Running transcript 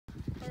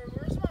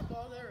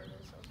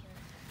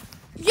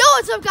Yo,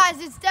 what's up,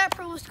 guys? It's Dad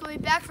Proboscoy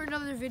back for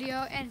another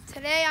video, and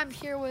today I'm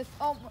here with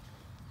Omar.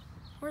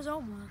 Where's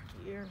Omar?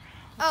 Here.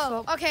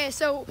 Oh, okay.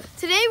 So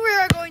today we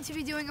are going to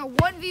be doing a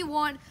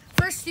 1v1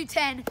 first to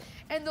 10,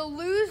 and the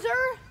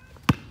loser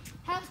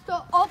has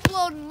to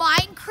upload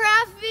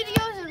Minecraft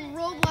videos and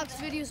Roblox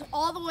videos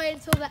all the way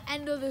until the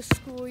end of the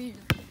school year.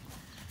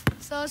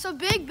 So it's a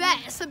big bet.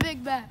 It's a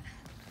big bet.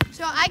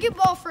 So I get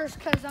ball first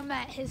because I'm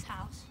at his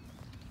house.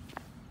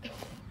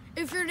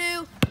 If you're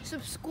new,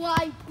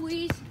 subscribe,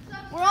 please.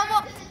 We're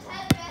almost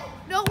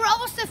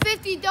to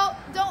 50. Don't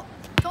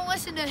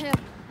listen to him.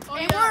 Oh,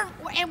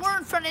 and we're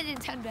in front of the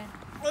 10 Ben.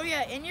 Oh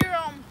yeah, in your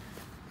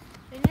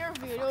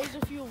videos,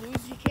 if you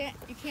lose,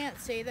 you can't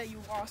say that you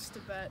lost a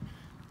bet.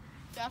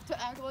 You have to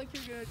act like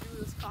you're gonna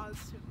do this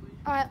constantly.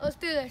 All right, let's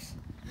do this.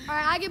 All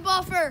right, I get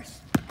ball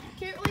first.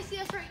 Can't really see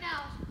us right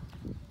now.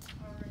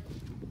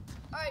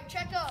 All right,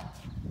 check up.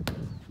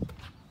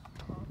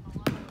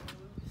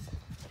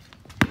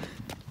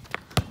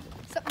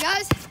 What's up,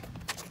 guys?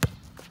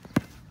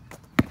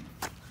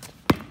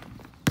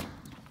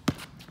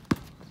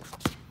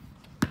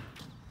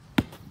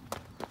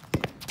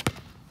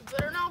 You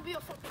better not be a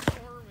fucking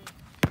normie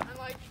and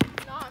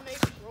not make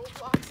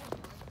Roblox.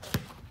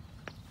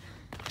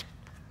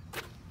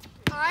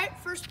 All right,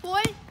 first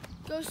point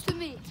goes to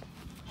me.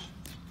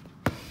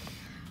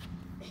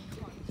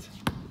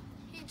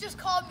 He just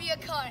called me a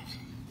cunt.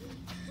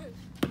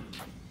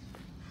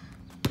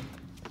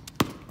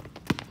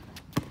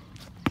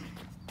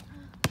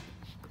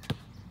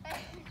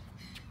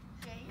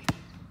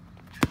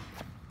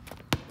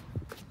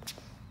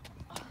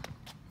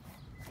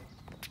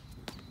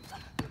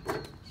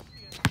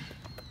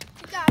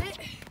 Got it.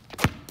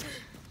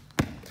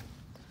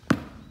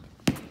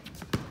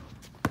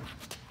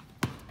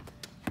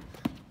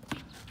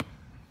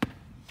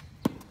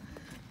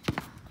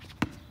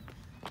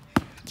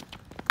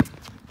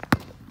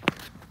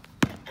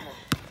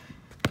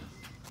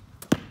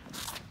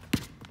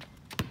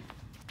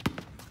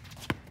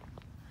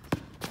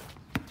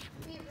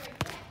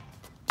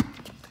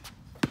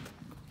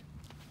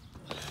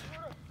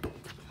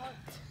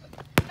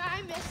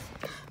 I missed.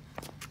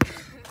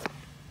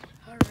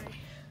 All right.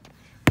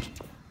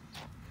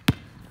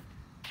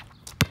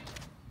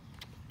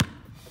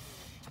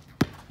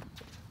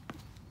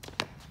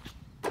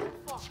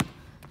 Fuck.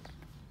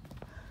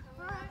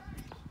 I'm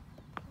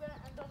gonna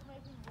end up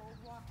making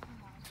Roblox and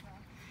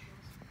Minecraft.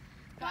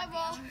 My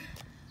ball.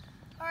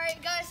 All right,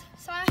 guys.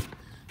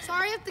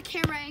 Sorry if the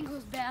camera angle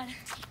is bad.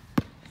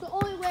 It's the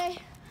only way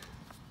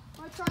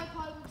my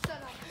tripod would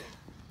set up.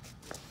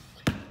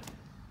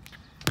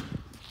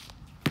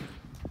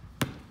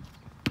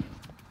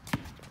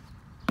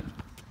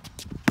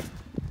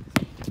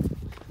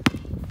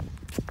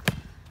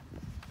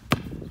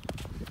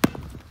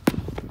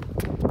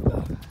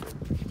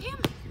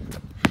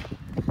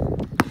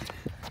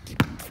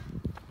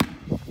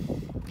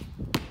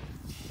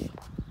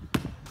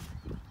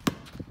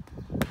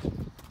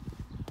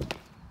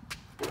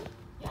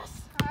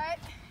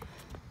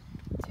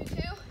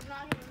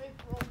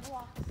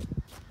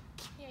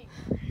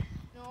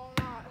 No,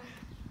 I'm not.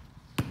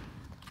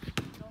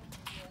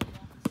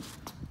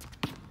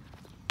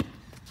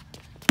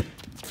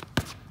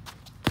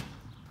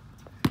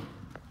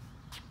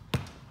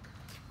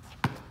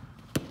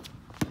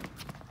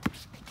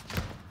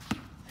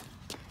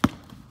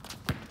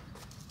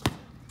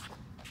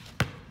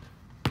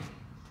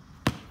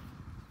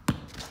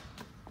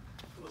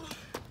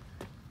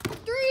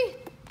 Three.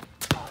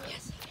 Oh,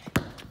 yes.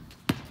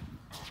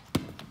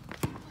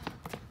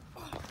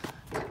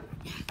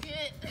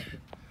 Get.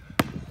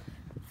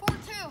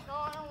 4-2. No, I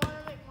don't want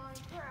to make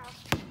Minecraft.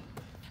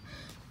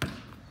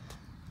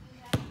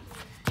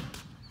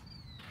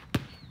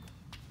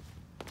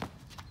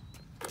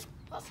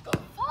 Let's go.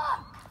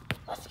 Fuck.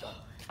 Let's go.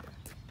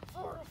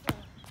 4-4.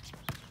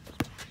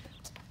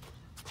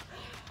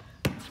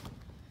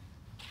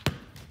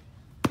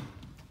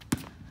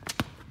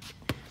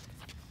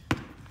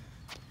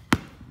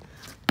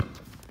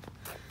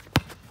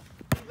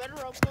 You better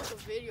upload the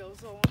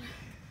videos on.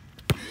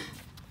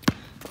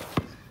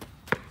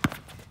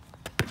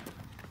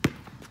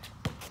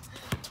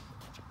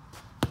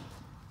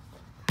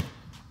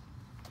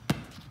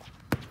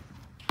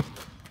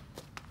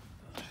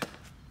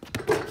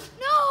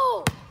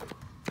 No.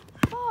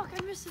 Fuck, I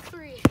missed a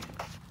 3.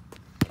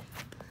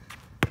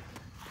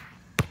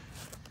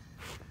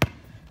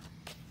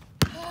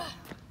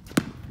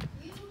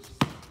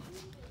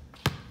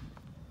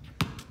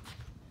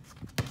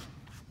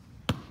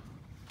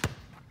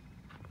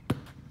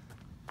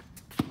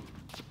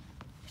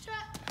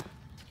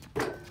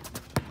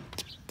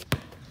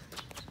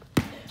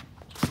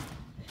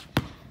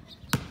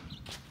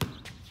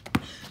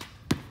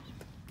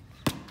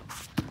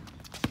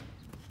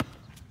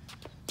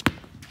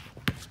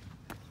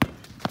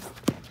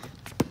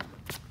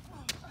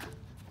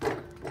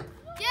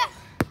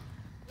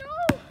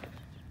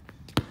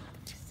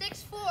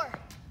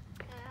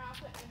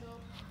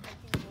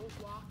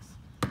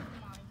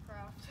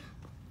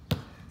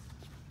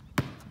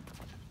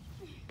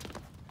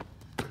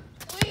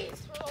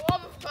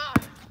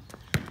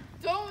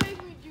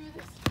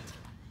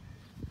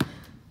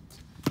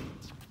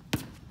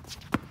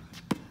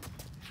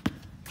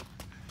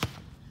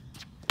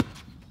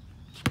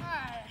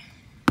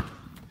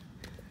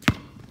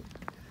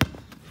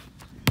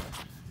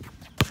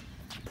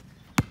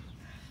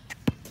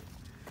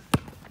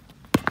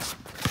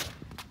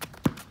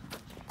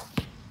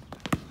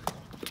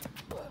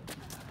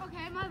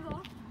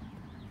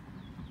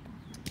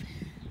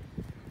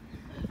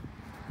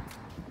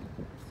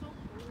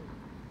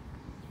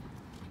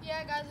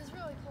 Yeah, guys, it's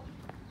really cool.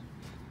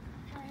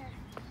 Right here.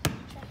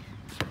 Check.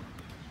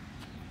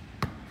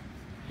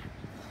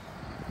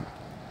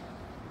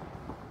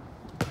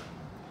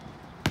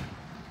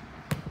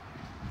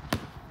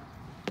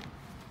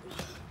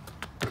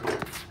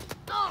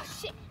 Oh,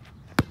 shit.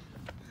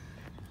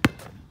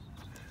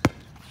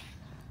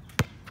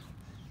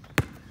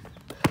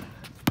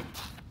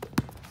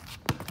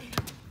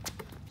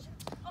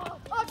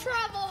 Oh,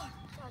 travel.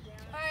 God damn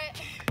it. All right.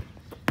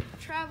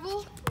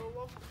 Travel.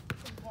 Roll up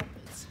some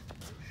bumpets.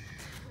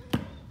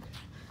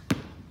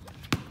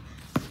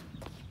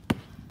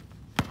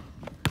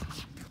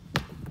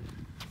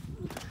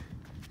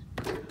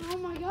 Oh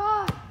my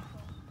god.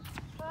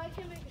 But I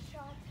can make a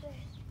shot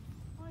today.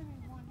 Only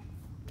made one.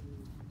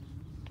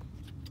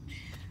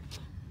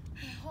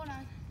 Hold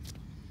on.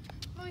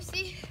 Let me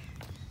see.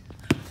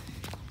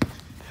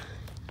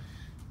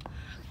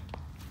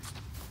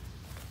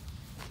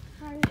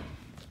 Alright.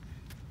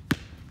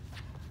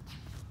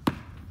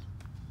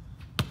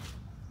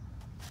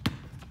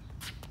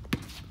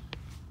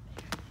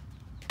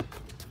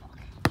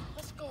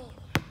 Let's go.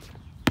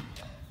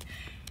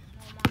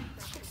 No, mom.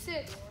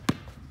 6-6.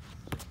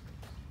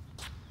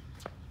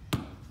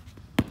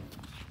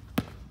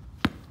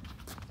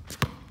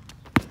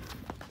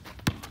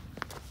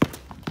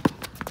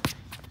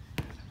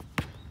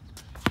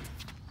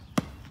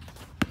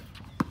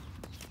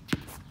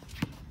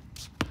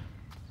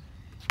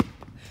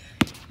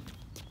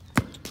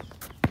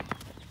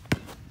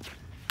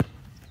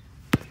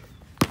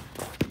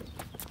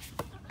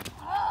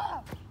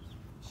 Oh,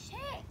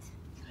 shit.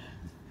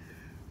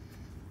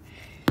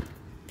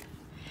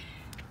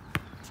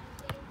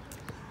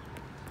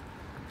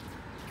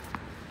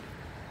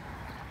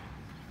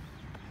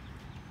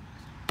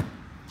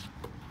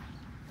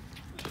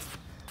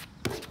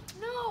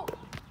 No.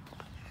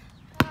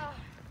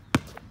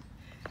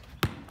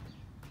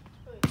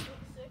 Wait, 6-6?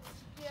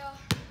 Yeah.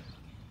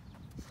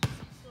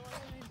 So I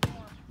need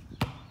more.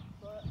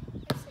 But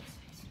It's 6-6.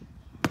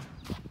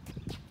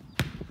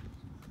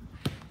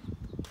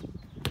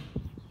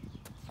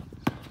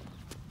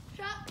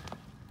 Shot.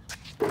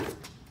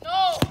 no!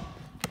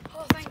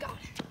 Oh, thank God.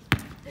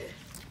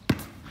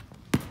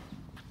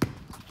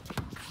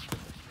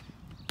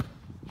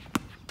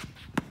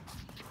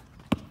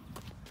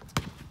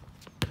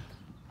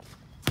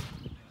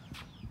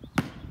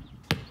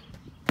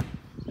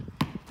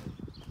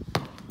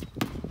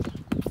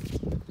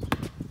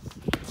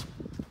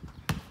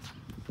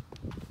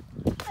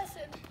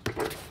 Listen.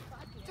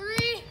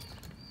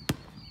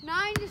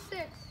 9-6.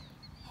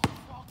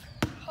 Fuck.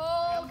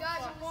 Oh, I'm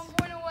guys, I'm fucked. 1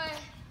 point away.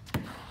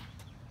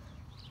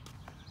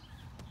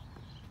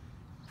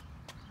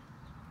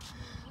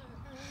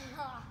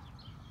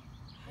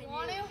 I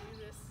Want need to? do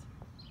this.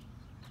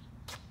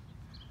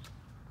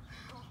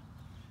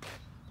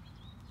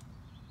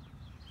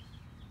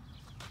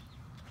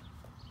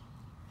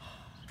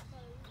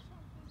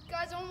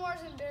 Guys,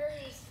 Omar's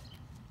embarrassed.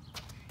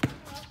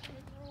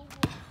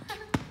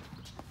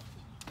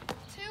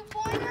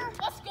 2-pointer?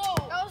 Let's go!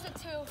 That was a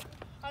 2.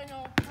 I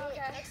know.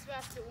 Okay. Next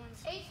basket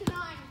wins. 8-9.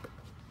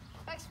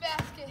 Next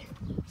basket.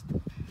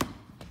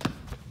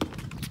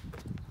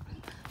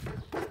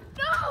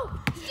 No!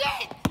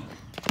 Shit!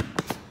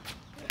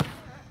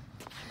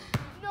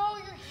 No,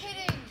 you're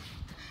kidding.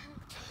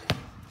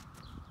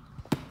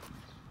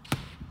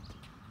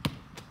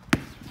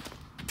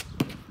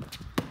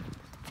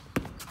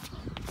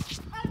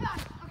 Out of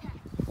bounds. Okay.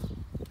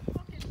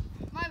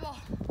 My ball.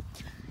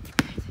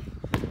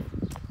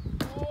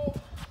 Oh,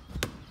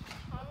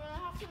 I'm gonna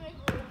have to make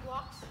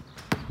roblox.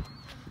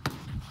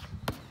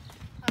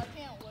 I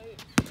can't wait.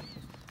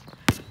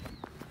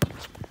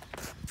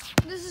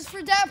 This is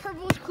for Dad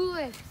Purple's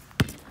Kool-Aid.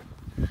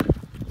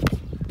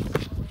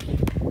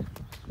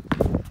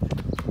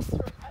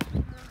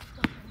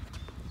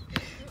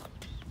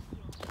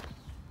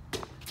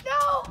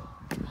 No!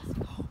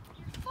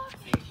 You're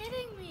fucking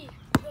kidding me.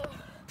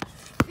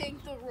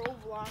 Thank the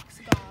Roblox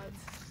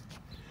gods.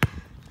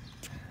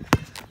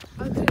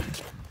 Okay.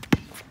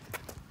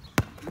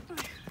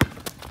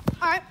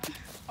 All right.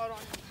 Hold on.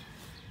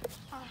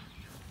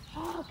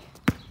 Fuck.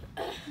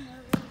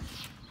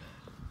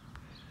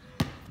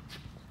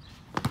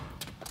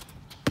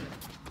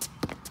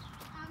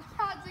 I'm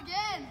proud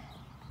again.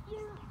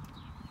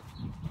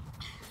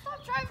 Stop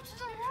driving to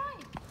the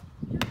right.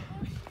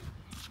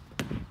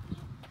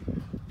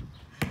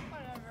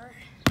 Whatever.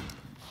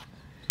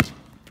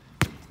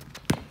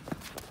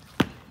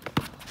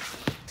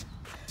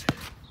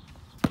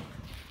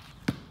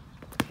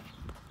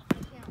 I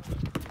can't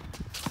wait.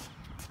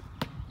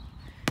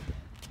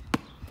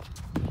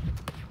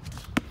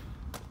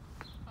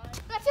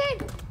 That's it.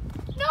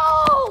 No.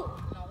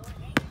 No, it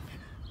ain't.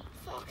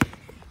 Fuck.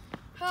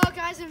 Oh,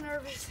 guys, I'm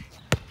nervous.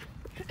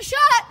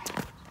 Shot.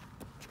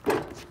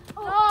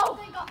 No.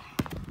 Thank God.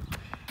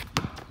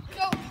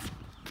 Go.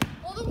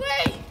 All the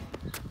way.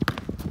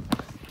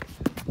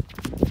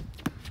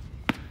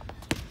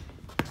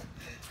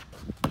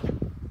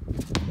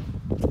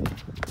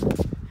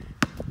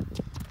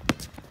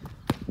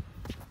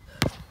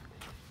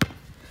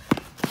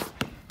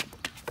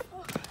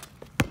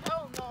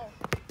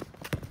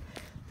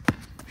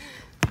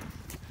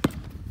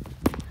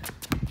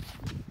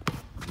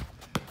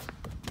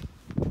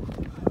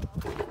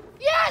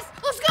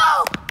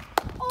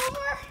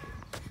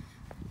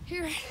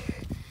 Here.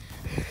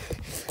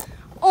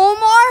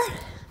 Omar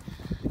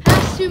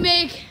has to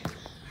make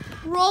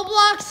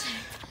Roblox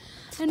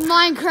and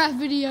Minecraft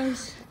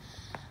videos.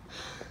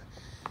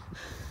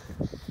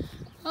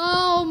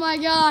 Oh my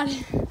God.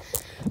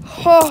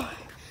 Oh.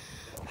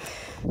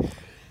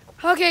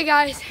 Okay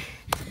guys,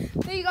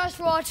 thank you guys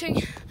for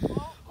watching.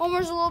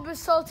 Omar's a little bit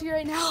salty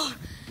right now.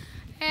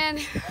 And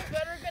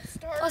Better get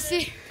started. I'll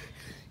see,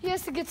 he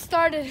has to get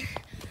started.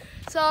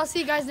 So I'll see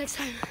you guys next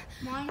time.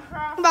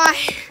 Minecraft.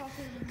 Bye.